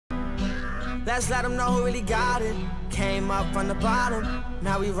Let's let them know who really got it. Came up from the bottom,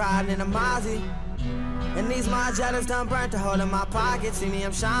 now we riding in a Mozzie. And these Armageddons done burnt a hole in my pocket. See me,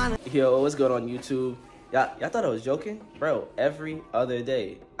 I'm shining. Yo, what's going on YouTube? Y'all thought I was joking? Bro, every other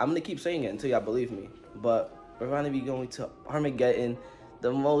day. I'm gonna keep saying it until y'all believe me. But we're gonna be going to Armageddon,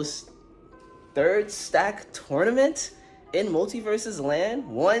 the most third stack tournament in Multiversus LAN,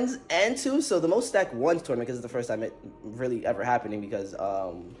 1's and 2's. So the most stacked 1's tournament, because it's the first time it really ever happening, because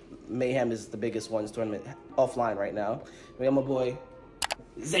Mayhem is the biggest 1's tournament offline right now. We got my boy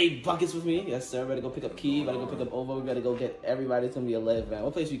Zay Buckets with me. Yes, sir. Better go pick up Key. Better go pick up Ovo. We better go get everybody. It's gonna be a live, man.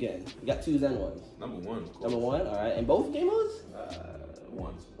 What place you getting? You got 2's and 1's. Number 1. Number 1. All right. And both game modes?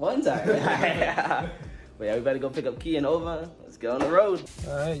 1's. 1's. All right. But yeah, we better go pick up Key and Over. Let's get on the road.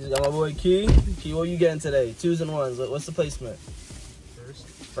 All right. You got my boy Key. Key, what are you getting today? 2's and 1's. What's the placement?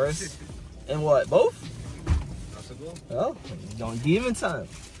 First. And what? Both? Possible. Oh, don't give him time.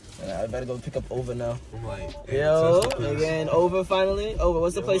 I better go pick up Over now. I'm like, yo, again, Over finally. Over,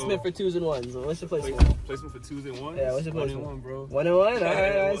 what's the placement for 2's and 1's? What's your placement? Placement for 2's and 1's? Yeah, what's your placement? 1 and 1, bro. 1 and 1? All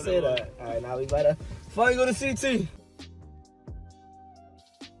right, I say that. All right, now we better finally go to CT.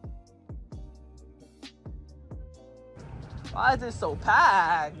 Why is this so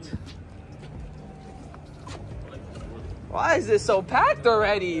packed? Why is this so packed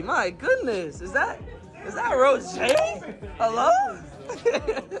already? My goodness, is that Rose? Hello?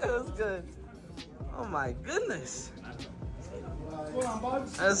 That was good. Oh my goodness.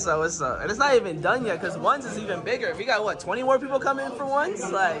 What's up? And it's not even done yet, because 1's is even bigger. We got what, 20 more people coming in for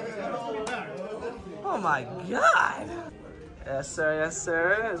 1's? Like, oh my god. Yes sir, yes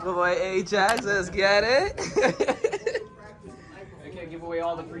sir. It's my boy Ajax. Let's get it. Give away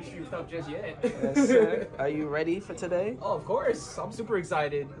all the free stream stuff just yet. Yes, sir. Are you ready for today? Oh, of course. I'm super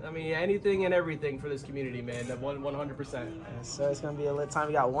excited. I mean, anything and everything for this community, man. 100%. Yes, sir. It's going to be a lit time.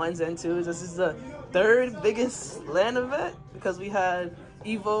 We got 1's and 2's. This is the third biggest LAN event, because we had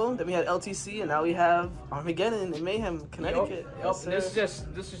Evo, then we had LTC, and now we have Armageddon in Mayhem, Connecticut. Yep. Yes,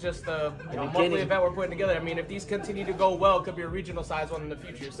 This is just the monthly event we're putting together. I mean, if these continue to go well, it could be a regional size one in the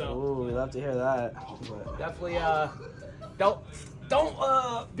future. So ooh, we love to hear that. But definitely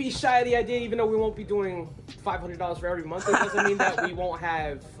don't be shy of the idea, even though we won't be doing $500 for every month. It doesn't mean that we won't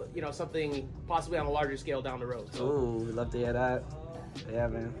have, something possibly on a larger scale down the road. So. Ooh, we love to hear that. Yeah,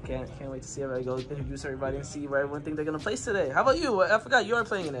 man. Can't wait to see everybody go introduce everybody and see where everyone think they're gonna place today. How about you? I forgot you are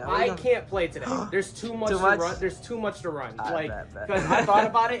playing in it. I can't play today. There's too much to run. There's too much to run. Because I thought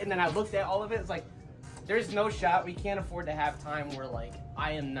about it and then I looked at all of it. It's like, there's no shot. We can't afford to have time where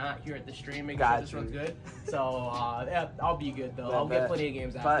I am not here at the stream making sure this runs good. So yeah, I'll be good though. I'll get plenty of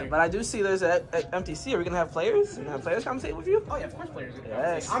games after. But I do see there's an MTC. Are we gonna have players? Are we gonna have players commentate with you? Oh yeah, of course players are gonna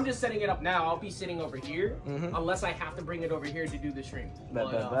commentate. I'm just setting it up now. I'll be sitting over here unless I have to bring it over here to do the stream.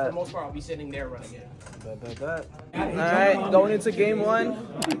 But for the most part, I'll be sitting there running it. All right, going into game 1.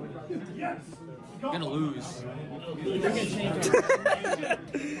 You're gonna lose.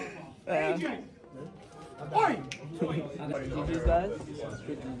 GG's guys.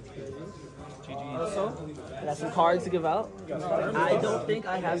 Also, I got some cards to give out. I don't think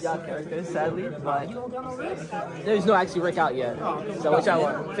I have y'all characters, sadly, but there's no actually Rick out yet. So which I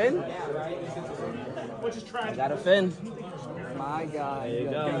want? Finn? I got a Finn. My God. There you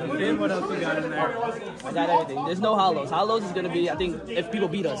go. Finn, what else you got in there? I got everything. There's no hollows. Hollows is going to be, I think, if people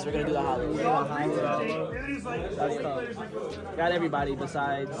beat us, we're going to do the hollows. That's tough. Got everybody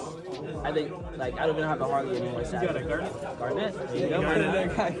besides, I think, I don't even have a Harley anymore. You got a Garnet? Garnet? There you go.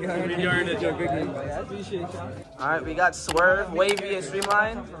 Garnet, your big name. I appreciate y'all. All right, we got Swerve, Wavy, and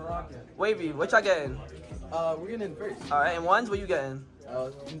Streamline. Wavy, what y'all getting? We're getting in first. All right, and 1's, what you getting?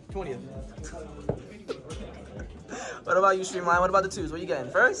 20th. What about you, Streamline? What about the 2's? What you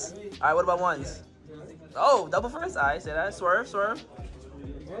getting? First? All right, what about 1's? Oh, double first? All right, say that. Swerve.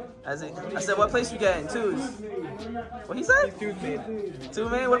 I said, what place you getting? 2's. What he said? 2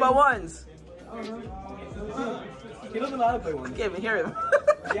 main. What about 1's? He doesn't know how to play 1's. I can't even hear him.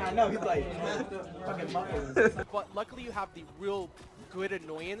 Yeah, I know. He's like, fucking muffled. But luckily you have the real good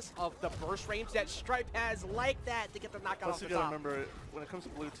annoyance of the burst range that Stripe has like that to get the knockout off the top. You gotta remember, when it comes to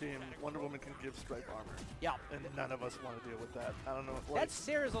blue team, Wonder Woman can give Stripe armor. Yeah. And none of us want to deal with that. I don't know. That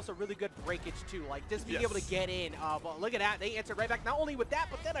Sarah's also really good breakage too, just being able to get in. But look at that, they answered right back. Not only with that,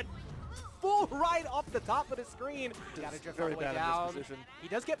 but then a full ride off the top of the screen. Gotta drift all the way down. He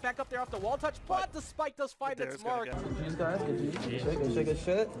does get back up there off the wall touch, but the spike does find its mark. These guys, good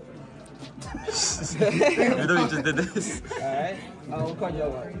shit. You know you just did this. Alright. What card y'all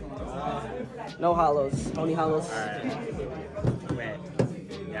want? No hollows. Only hollows. Alright. Red.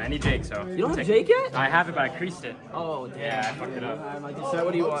 Yeah, I need Jake, so. You don't have Jake yet? I have it, but I creased it. Oh, damn. Yeah, I fucked it up. Alright, my dessert,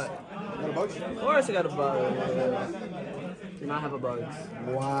 what do you want? Of course I got a bug. Do not have a bug.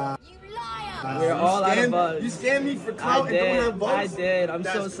 Wow. We're all out of bugs. You scammed me for clout and don't have bugs? I did. I'm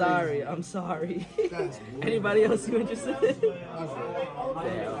That's so crazy. sorry. I'm sorry. Anybody else you interested?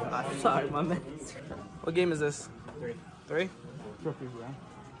 Damn, I'm sorry, my man. What game is this? 3. Trophy, bro.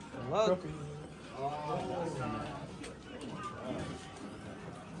 Hello.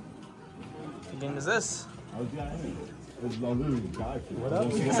 What game is this? What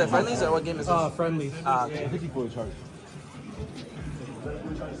up? Is that friendlies or what game is this? Friendly. Okay.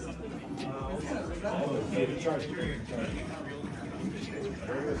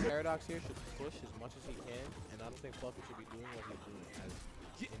 Paradox here should push as much as he can, and I don't think Fluffy should be doing what he's doing as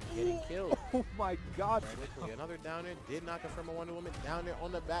getting killed. Oh my God. Quickly, another downer did not confirm a Wonder Woman down there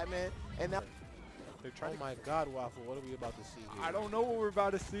on the Batman, and now they're trying. Oh my God, Waffle, what are we about to see here? I don't know what we're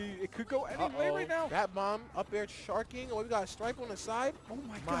about to see. It could go any way right now. Bat Bomb up there sharking. Oh, we got a stripe on the side. Oh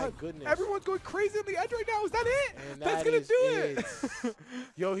my My God. goodness. Everyone's going crazy on the edge right now. Is that it? And That's that going to is do it.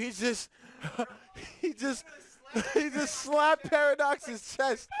 Yo, he just slapped Paradox's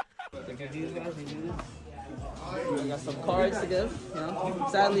chest. We got some cards to give. You know?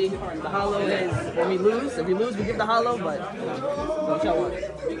 Sadly, the hollow is when we lose. If we lose, we give the hollow. But what y'all want?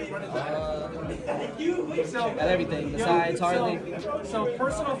 Got everything. Besides hardly. So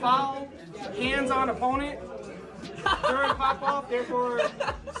personal foul, hands on opponent, third pop off, therefore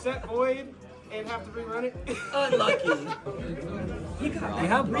set void, and have to rerun it. Unlucky. They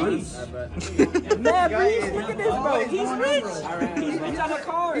have Breeze. Man, Breeze, look at this, bro. He's rich. He's rich on a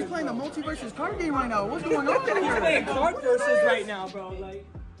card. He's playing the Multiversus card game right now. What's going on He's here? playing card versus right now, bro. Like,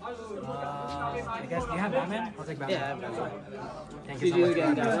 I guess, do you have Batman? I'll take Batman. Yeah, Thank you so much.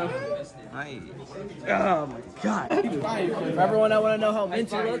 Nice. Oh my God. For everyone that want to know how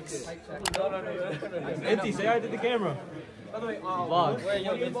Minty looks. Empty, say I did the camera. by the way, Vlog. I'm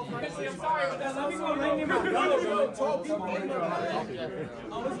sorry, but let me go ring him out.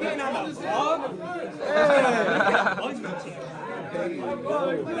 I was getting on the vlog.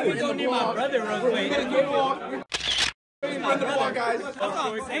 Let me go near my brother real quick. Guys. That's what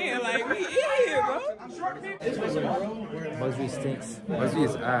I'm saying. Like, we in here, bro. Busby stinks. Busby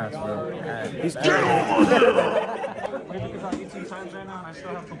is ass, bro. He's Maybe because I eat 2 times right now and I still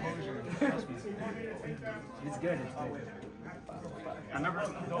have composure. It's good. I never,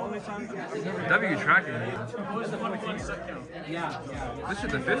 the only time. W tracking. What was the funny set count? Yeah. This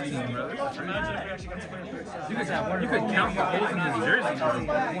is the 15, bro. Imagine if we actually got to play You could count the holes in his jersey, bro.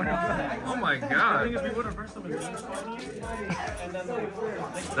 Oh my The God. thing is, we would have versed them in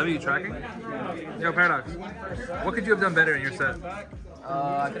W tracking? Yo, Paradox. What could you have done better in your set?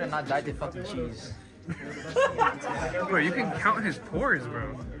 I could have not dyed the fucking cheese. Bro, you can count his pores,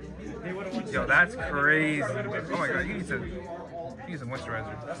 bro. Yo, that's crazy. Oh my God, you need some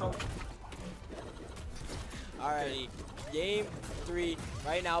moisturizer. Alrighty, game 3.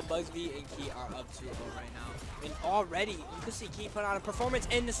 Right now, Bugsby and Key are up 2-0 right now. And already, you can see Key put on a performance,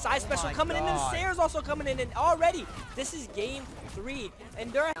 and the side special coming in, and the Sayers also coming in, and already, this is game 3.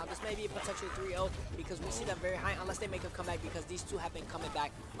 And they're now, this may be a potential 3-0 because we see them very high, unless they make a comeback, because these two have been coming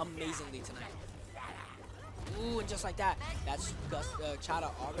back amazingly tonight. Ooh, and just like that, that's Gus,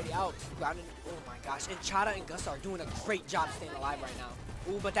 Chada already out. Grounded, oh my gosh, and Chada and Gus are doing a great job staying alive right now.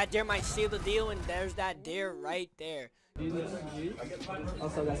 Ooh, but that dare might seal the deal, and there's that dare right there.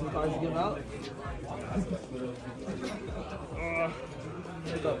 Also got some cards to give out.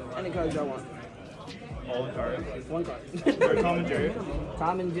 Any cards y'all want? all the cards. One card. Tom and Jerry.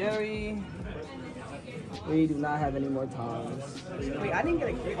 Tom and Jerry. We do not have any more Toms. Wait, I didn't get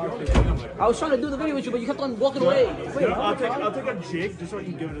a card. I was trying to do the video with you, but you kept on walking away. Wait, I'll take a Jake just so I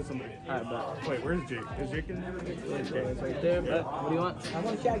can give it to somebody. Alright, bet. Wait, where's Jake? Is Jake in there? It's right there. Bet. What do you want? I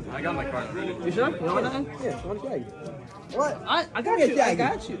want a Shaggy. I got my card. You sure? You want nothing? Yeah, I want a Shaggy. What? I got Give me a you. I Shaggy.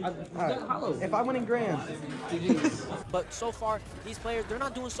 got you. I Alright. got hollow. If I win in grand. But so far, these players, they're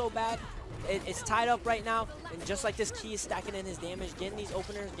not doing so bad. It's tied up right now, and just like this, Key is stacking in his damage, getting these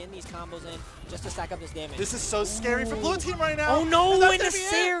openers, getting these combos in, just to stack up his damage. This is so scary for blue team right now. Oh no, That's and the gonna be it.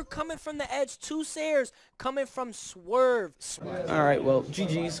 Sayer coming from the edge, 2 Sayers coming from Swerve. All right, well,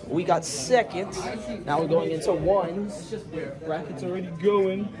 GG's. We got second. Now we're going into 1's. Brackets already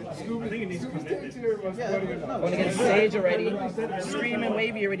going. Going against Sage already. Stream and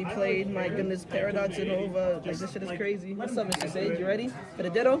Wavy already played. My goodness, Paradox and Nova. Like, this shit is crazy. What's up, Mr. Sage? You ready for the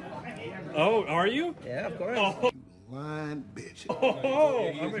ditto? Oh, are you? Yeah, of course. Lying bitch.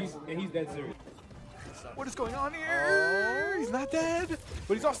 And he's dead serious. What is going on here? He's not dead,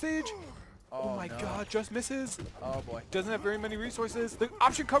 but he's off stage. Oh my god, just misses. Oh boy. Doesn't have very many resources. The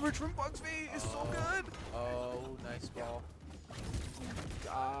option coverage from Bugsby is so good. Oh, nice ball.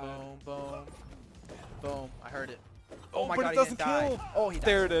 Boom, boom. Boom. I heard it. Oh my but god, it doesn't he didn't kill. die. Oh, he died.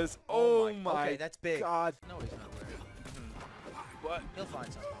 There it is. Oh my Okay, that's big. god. No, he's not wearing it. But he'll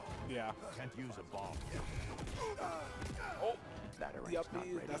find something. Yeah. Can't use a bomb. Oh,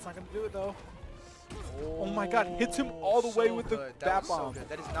 that's not gonna do it though. Oh my god, hits him all the way with the bat bomb.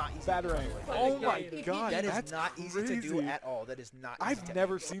 That is not easy. Battering. Oh my god, that is that's not easy to do crazy. at all. That is not easy. I've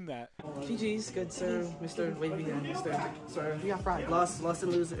never seen that. GG's, good sir, Mr. Wavy and Mr. Sir. We got fried. Lost in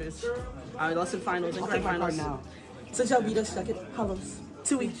losers. Lost in finals and grand finals. Now. Since y'all beat us, I get hollows.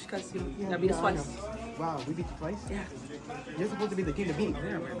 2 each, because y'all beat us twice. Wow, we beat you twice? Yeah. You're supposed to be the king to beat.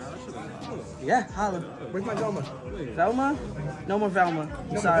 Yeah, holla. Where's my Velma? Velma? No more Velma.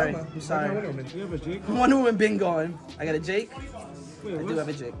 I'm sorry. Velma. I'm sorry. You have a Jake? Wonder Woman been gone. I got a Jake. Wait, I do have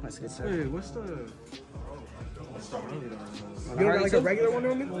a Jake. That's good, sir. Wait, what's the... You don't got like a regular Wonder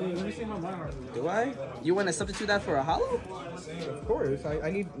Woman? Let me see my mind. Do I? You want to substitute that for a hollow? Of course.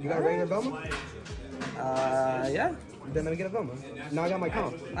 I need... You got a regular Velma? Yeah. Then let me get a Velma. Now I got my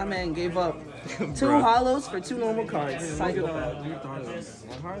comp. My man gave up 2 hollows for 2 normal cards. Psychopath.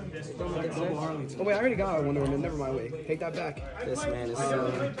 Oh wait, I already got a Wonder Woman. Never mind. Wait, take that back. This man is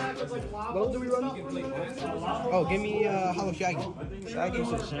What do we run? Oh, give me Hollow Shaggy. Shaggy?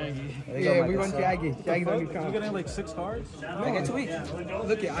 Yeah, we run Shaggy. Shaggy's on your comp. You're getting like 6 cards? I get 2 each.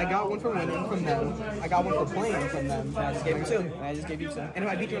 Look, I got one for winning from them. I got one for playing from them. I just gave you 2. I just gave you 2. And if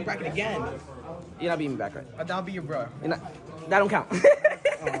I beat you in bracket again, you're not beating me back, right? I'll be your bro. That don't count.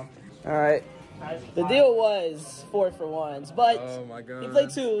 All right. The deal was 4 for 1's, but oh my God. he played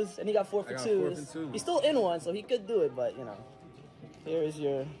 2's and he got 4 for 2's. He's still in 1, so he could do it, but you know. Here is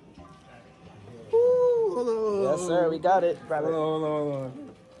your. Hello. Yes, sir. We got it. Grab it. Hold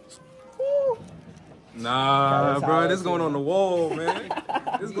on. Nah, bro, this is going on the wall, man.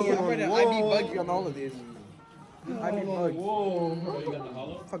 This is going on the wall. I beat Bugsy on all of these. I beat Bugsy.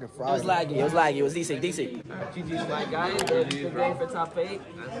 Fucking It fried. was laggy. It was laggy. It was decent. GG's flag guy. Good game for top 8.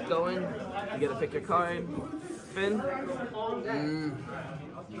 That's going. You gotta pick your card. Finn. Nah, I'm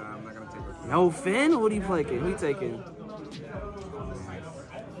not gonna take it. No Finn. What are you taking? Who you taking?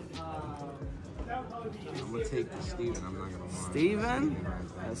 I'm gonna take Steven. I'm not gonna lie. Steven?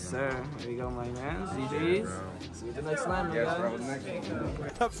 Yes, sir. There you go, my man. GG's. See you at the next slam, my guy.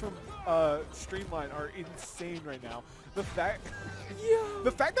 Ups from Streamline are insane right now. The fact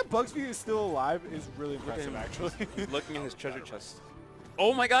that Bugsby is still alive is really impressive, actually. Looking in his treasure chest.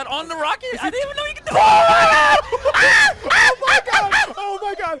 Oh my god, on the rocket! I didn't even know you could do it! Oh my god! Oh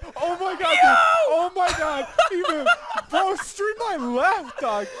my god! Oh my god! Oh my god! Even bro, Streamline left,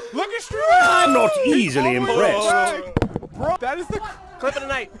 dog. Look at Streamline. I'm not easily impressed. Bro, that is the clip of the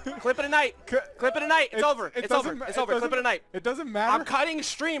night. Clip of the night. Clip of the night. It's over. It's over. It's over. Clip of the night. It doesn't matter. I'm cutting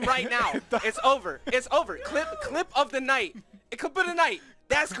stream right now. It's over. It's over. Clip of the night. Clip of the night.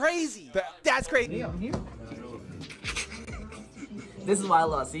 That's crazy. That's crazy. This is why I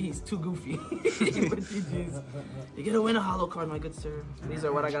lost. See, he's too goofy. GG's. You gotta win a hollow card, my good sir. These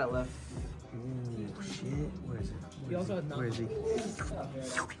are what I got left. Ooh, shit. Where is it? Where is he?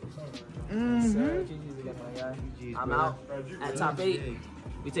 Sir, GG's again, my guy. I'm out at top 8.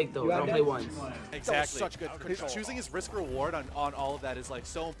 We take those. I don't play 1's. Exactly. Such good control. Choosing his risk reward on all of that is like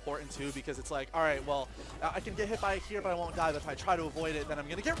so important too, because it's like, all right, well, I can get hit by it here, but I won't die. But if I try to avoid it, then I'm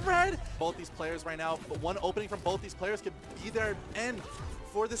gonna get red. Both these players right now, but one opening from both these players could be their end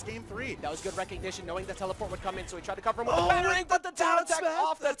for this game 3. That was good recognition, knowing the teleport would come in, so he tried to cover him with the battering, but the down attack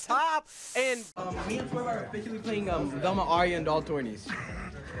off the top. And me and Fleur are officially playing Velma, Arya, and all tourneys.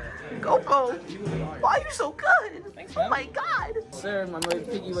 Go! Why are you so good? Oh my god! Sir, my boy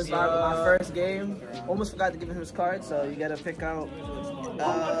Piggy was my first game. Almost forgot to give him his card, so you gotta pick out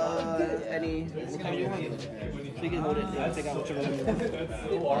any card you want. So you can hold it. You gotta pick out whichever one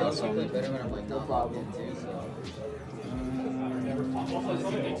you want. No problem.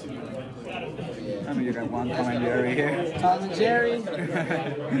 I know you got one Tom and Jerry here. Tom and Jerry?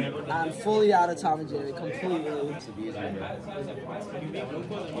 I'm fully out of Tom and Jerry, completely.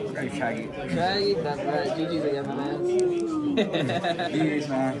 Very shaggy. Shaggy? That's right. GG's again, my man. GG's,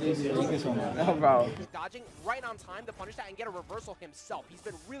 man. GG's so much. No, bro. Dodging right on time to punish that and get a reversal himself. He's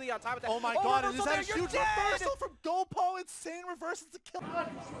been really on top of that. Oh my god, and is that a there, huge reversal from Golpo? Insane reversal to kill.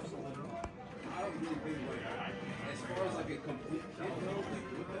 As far as like a complete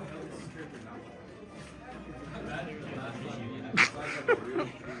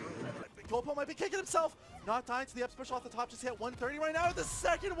Golpo might be kicking himself. Not dying to the up special off the top, just hit 130 right now. The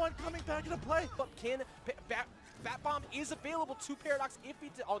second one coming back into play. But can Bat Bomb is available to Paradox if he...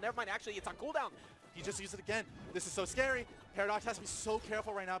 Oh, never mind. Actually, it's on cooldown. He just used it again. This is so scary. Paradox has to be so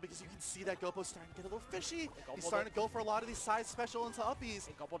careful right now because you can see that Gopo's starting to get a little fishy. He's starting to go for a lot of these side special into uppies.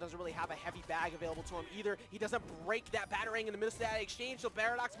 And Gopo doesn't really have a heavy bag available to him either. He doesn't break that Batarang in the middle of that exchange, so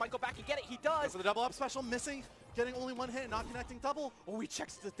Paradox might go back and get it. He does. For the double up special, missing, getting only one hit, not connecting double. Oh, he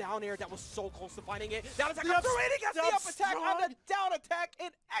checks the down air. That was so close to finding it. Down attack comes through, and he gets the up attack on the down attack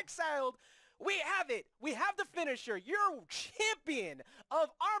and exiled. We have it. We have the finisher. Your champion of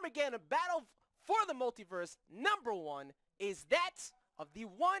Armageddon Battle for the Multiverse, #1, is that of the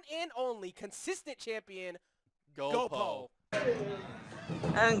one and only consistent champion, Gopo.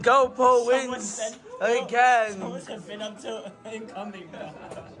 And Gopo wins again. Someone said been up to incoming,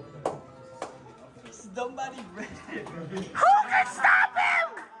 bro. Somebody read it. Who can stop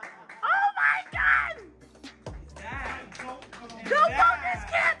him? Oh my god! Gopo, this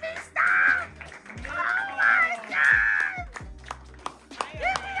can't be stopped! Oh my god! Give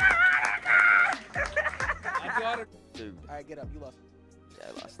me a hard. Dude. Alright, get up. You lost. Yeah,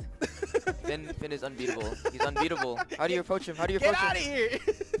 I lost. Finn is unbeatable. He's unbeatable. How do you approach him? How do you approach him? Get out of here!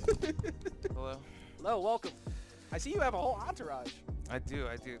 Hello. Hello, welcome. I see you have a whole entourage. I do.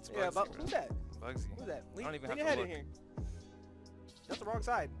 It's Bugsy. Yeah, but who's that? Bugsy. Who's that? I don't even Lean have your to head look. in here. That's the wrong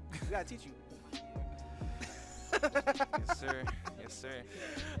side. We gotta teach you. Yes, sir. Yes, sir.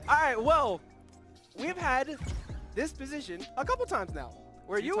 Alright, well, we've had this position a couple times now,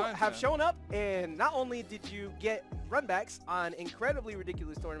 where you have shown up, and not only did you get runbacks on incredibly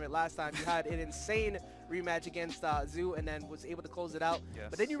ridiculous tournament last time, you had an insane rematch against Zoo, and then was able to close it out. Yes.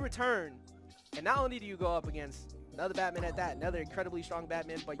 But then you return, and not only do you go up against another Batman at that, another incredibly strong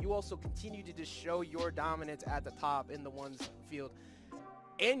Batman, but you also continue to just show your dominance at the top in the 1's field.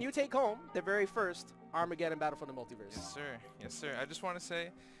 And you take home the very first Armageddon Battle for the Multiverse. Yes, sir. Yes, sir. I just want to say,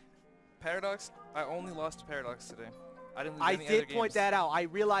 Paradox, I only lost to Paradox today. I didn't lose any other did point games. that out. I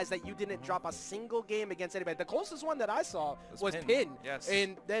realized that you didn't drop a single game against anybody. The closest one that I saw was Pin. Yes.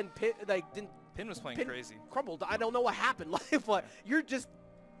 And then Pin, Pin was playing crazy. Crumbled. I don't know what happened, but you're just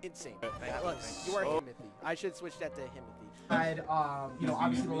insane. Look, you are Himothy. I should switch that to Himothy. Had you know,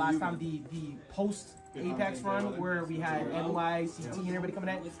 obviously the last time the post Apex run where we had NY, CT, and everybody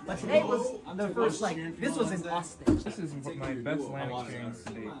coming in. But today was the first, like, this was in Austin. This is my best LAN experience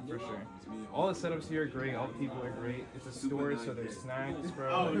to date, for sure. All the setups here are great, all the people are great. It's a store, so there's snacks,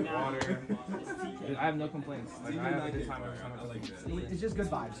 bro, there's water. I have no complaints. Like, I have a good time every time I play. It's just good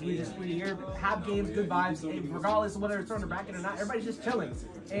vibes. We here have games, good vibes, regardless of whether it's on the bracket or not. Everybody's just chilling.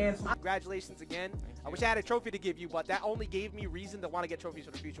 And so congratulations again. I wish I had a trophy to give you, but that only gave me reason to want to get trophies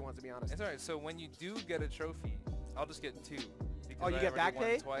for the future ones, to be honest. It's alright. So when you do get a trophy, I'll just get 2. Oh, you get back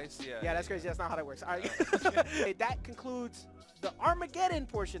pay? Twice? Yeah. Yeah, that's crazy. That's not how that works. All right. Okay, that concludes the Armageddon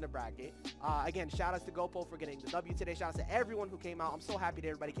portion of the bracket. Again, shout outs to Gopo for getting the W today. Shout outs to everyone who came out. I'm so happy that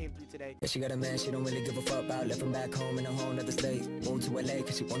everybody came through today. Yeah, she got a man she don't really give a fuck about. Left him back home in a whole nother state. Moved to LA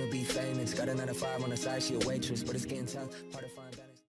cause she wanna be famous. Got a 9 to 5 on the side, she a waitress. But it's getting tough, hard to find balance.